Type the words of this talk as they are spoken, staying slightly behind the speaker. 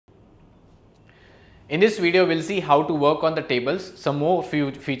In this video, we'll see how to work on the tables, some more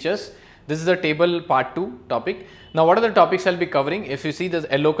few features. This is the table part 2 topic. Now, what are the topics I'll be covering? If you see this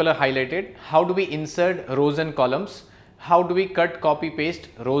yellow color highlighted, how do we insert rows and columns? How do we cut, copy, paste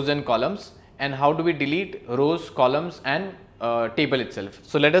rows and columns? And how do we delete rows, columns and table itself?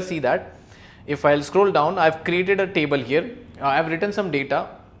 So, let us see that. If I'll scroll down, I've created a table here. I've written some data,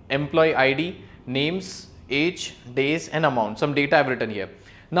 employee ID, names, age, days and amount. Some data I've written here.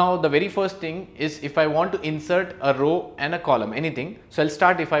 Now, the very first thing is if I want to insert a row and a column, anything. So, I'll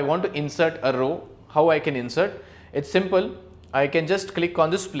start if I want to insert a row, how I can insert. It's simple. I can just click on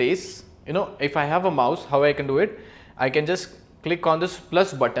this place. If I have a mouse, how I can do it? I can just click on this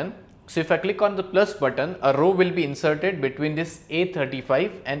plus button. So, if I click on the plus button, a row will be inserted between this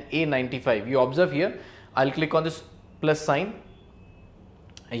A35 and A95. You observe here, I'll click on this plus sign.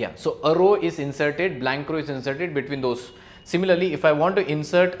 Yeah, so a row is inserted, blank row is inserted between those. Similarly, if I want to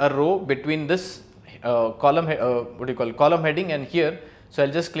insert a row between this column heading and here, so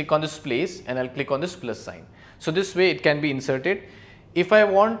I'll just click on this place and I'll click on this plus sign. So this way it can be inserted. If I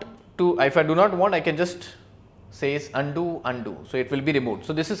do not want, I can just say undo. So it will be removed.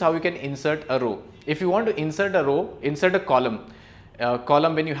 So this is how you can insert a row. If you want to insert a row, insert a column.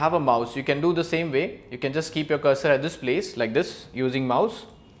 When you have a mouse, you can do the same way. You can just keep your cursor at this place like this using mouse,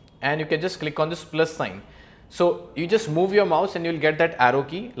 and you can just click on this plus sign. So you just move your mouse and you will get that arrow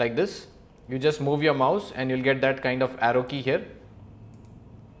key like this. You just move your mouse and you will get that kind of arrow key here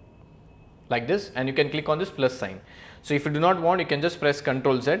like this, and you can click on this plus sign. So if you do not want, you can just press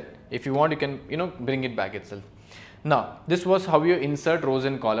Ctrl Z. If you want, you can bring it back itself. Now this was how you insert rows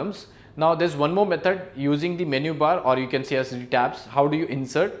and columns. Now there's one more method using the menu bar, or you can see as the tabs. How do you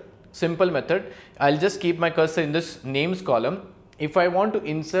insert? Simple method. I'll just keep my cursor in this names column. If I want to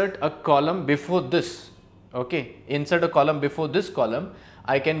insert a column before this, insert a column before this column,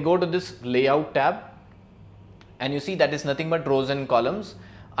 I can go to this layout tab, and you see that is nothing but rows and columns.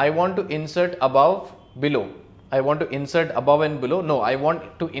 I want to insert above, below. I want to insert above and below. No, I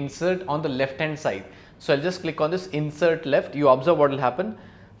want to insert on the left hand side. So I'll just click on this insert left. You observe what will happen.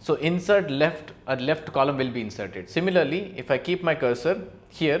 So insert left, a left column will be inserted. Similarly, if I keep my cursor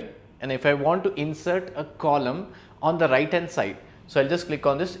here and if I want to insert a column on the right hand side, so I'll just click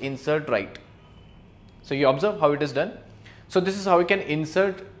on this insert right. So you observe how it is done. So this is how you can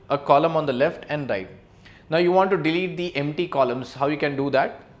insert a column on the left and right. Now you want to delete the empty columns. How you can do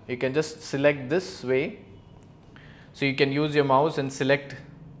that? You can just select this way. So you can use your mouse and select,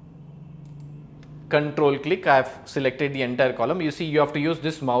 Control click. I have selected the entire column. You see, you have to use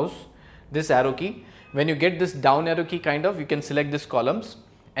this mouse, this arrow key. When you get this down arrow key you can select this columns,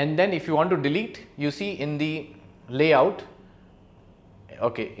 and then if you want to delete, you see in the layout,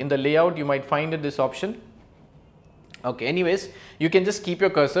 in the layout you might find this option. Anyways, you can just keep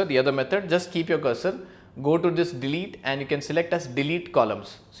your cursor. The other method, just keep your cursor, go to this delete, and you can select as delete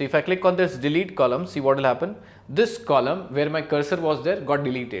columns. So if I click on this delete column, see what will happen. This column where my cursor was there got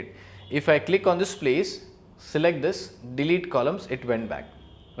deleted. If I click on this place, select this delete columns, it went back,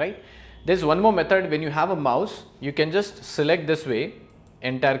 right? There's one more method. When you have a mouse, you can just select this way,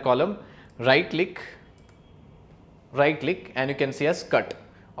 entire column, right click, and you can see as cut,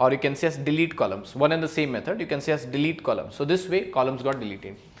 or you can see as delete columns. One and the same method, you can see as delete columns. So this way columns got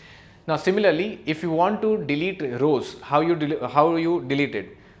deleted. Now similarly, if you want to delete rows, how you delete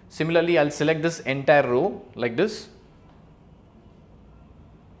it? Similarly, I'll select this entire row like this.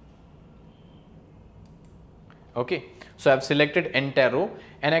 So I've selected entire row,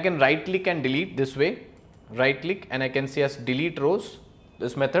 and I can right click and delete this way, right click, and I can see as delete rows,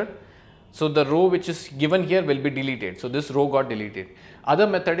 this method. So the row which is given here will be deleted. So this row got deleted. Other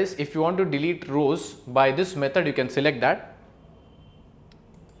method is if you want to delete rows by this method, you can select that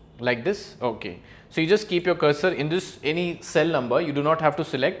like this. So you just keep your cursor in this any cell number, you do not have to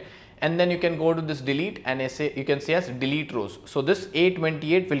select, and then you can go to this delete, and you can see as delete rows. So this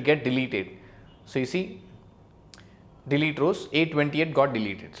A28 will get deleted. So you see, delete rows, A28 got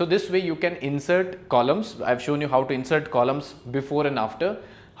deleted. So this way you can insert columns. I've shown you how to insert columns before and after,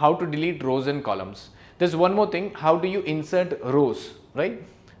 how to delete rows and columns. There's one more thing, how do you insert rows, right?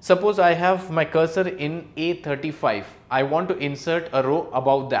 Suppose I have my cursor in A35. I want to insert a row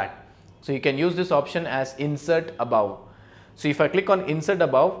above that. So you can use this option as insert above. So if I click on insert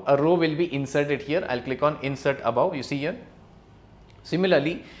above, a row will be inserted here. I'll click on insert above, you see here.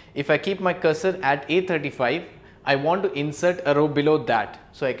 Similarly, if I keep my cursor at A35, I want to insert a row below that.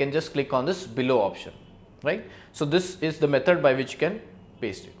 So I can just click on this below option, right? So this is the method by which you can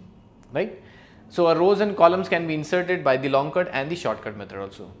paste it, right? So our rows and columns can be inserted by the long cut and the shortcut method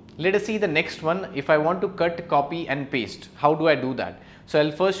also. Let us see the next one. If I want to cut, copy and paste, how do I do that? So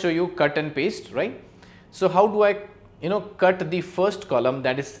I'll first show you cut and paste, right? So how do I cut the first column,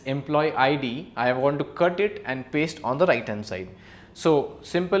 that is employee ID? I want to cut it and paste on the right hand side. So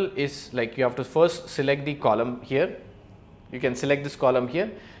simple is like you have to first select the column here. You can select this column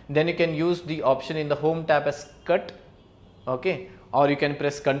here, then you can use the option in the home tab as cut, okay, or you can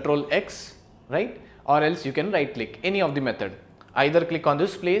press Ctrl X, right, or else you can right click, any of the method. Either click on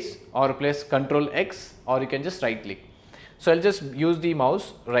this place or press Ctrl X, or you can just right click. So I'll just use the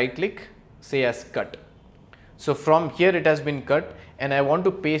mouse, right click, say as cut. So from here it has been cut and I want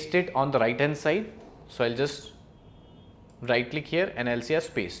to paste it on the right hand side. So I'll just right click here and I'll say as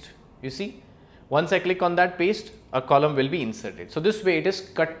paste. You see, once I click on that paste, a column will be inserted. So this way it is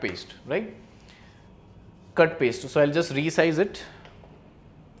cut paste, right? Cut paste. So I'll just resize it.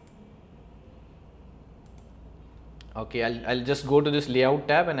 Okay, I'll just go to this layout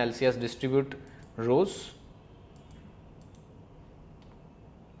tab and I'll say as distribute rows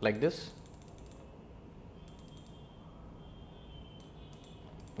like this.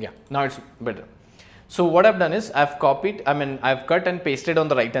 Yeah, now it's better. So what I've done is I've copied, I've cut and pasted on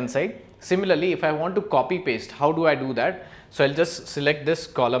the right hand side. Similarly, if I want to copy paste, how do I do that? So I'll just select this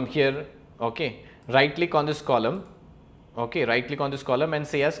column here, okay, right click on this column, okay, right click on this column and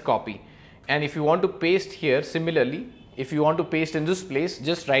say as copy. And if you want to paste here, similarly, if you want to paste in this place,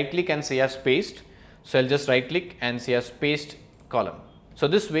 just right click and say as paste. So I'll just right click and say as paste column. So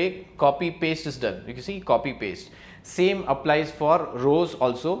this way copy paste is done. You can see copy paste. Same applies for rows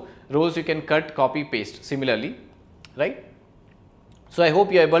also. Rows you can cut, copy, paste similarly, right? So I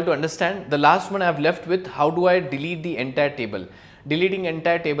hope you are able to understand. The last one I have left with, how do I delete the entire table? Deleting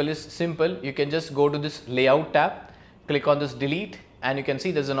entire table is simple. You can just go to this layout tab, click on this delete, and you can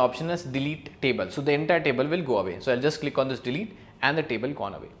see there's an option as delete table. So the entire table will go away. So I'll just click on this delete and the table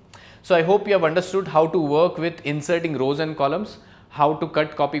gone away. So I hope you have understood how to work with inserting rows and columns, how to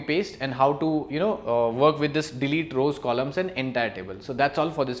cut, copy, paste, and how to work with this delete rows, columns and entire table. So that's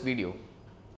all for this video.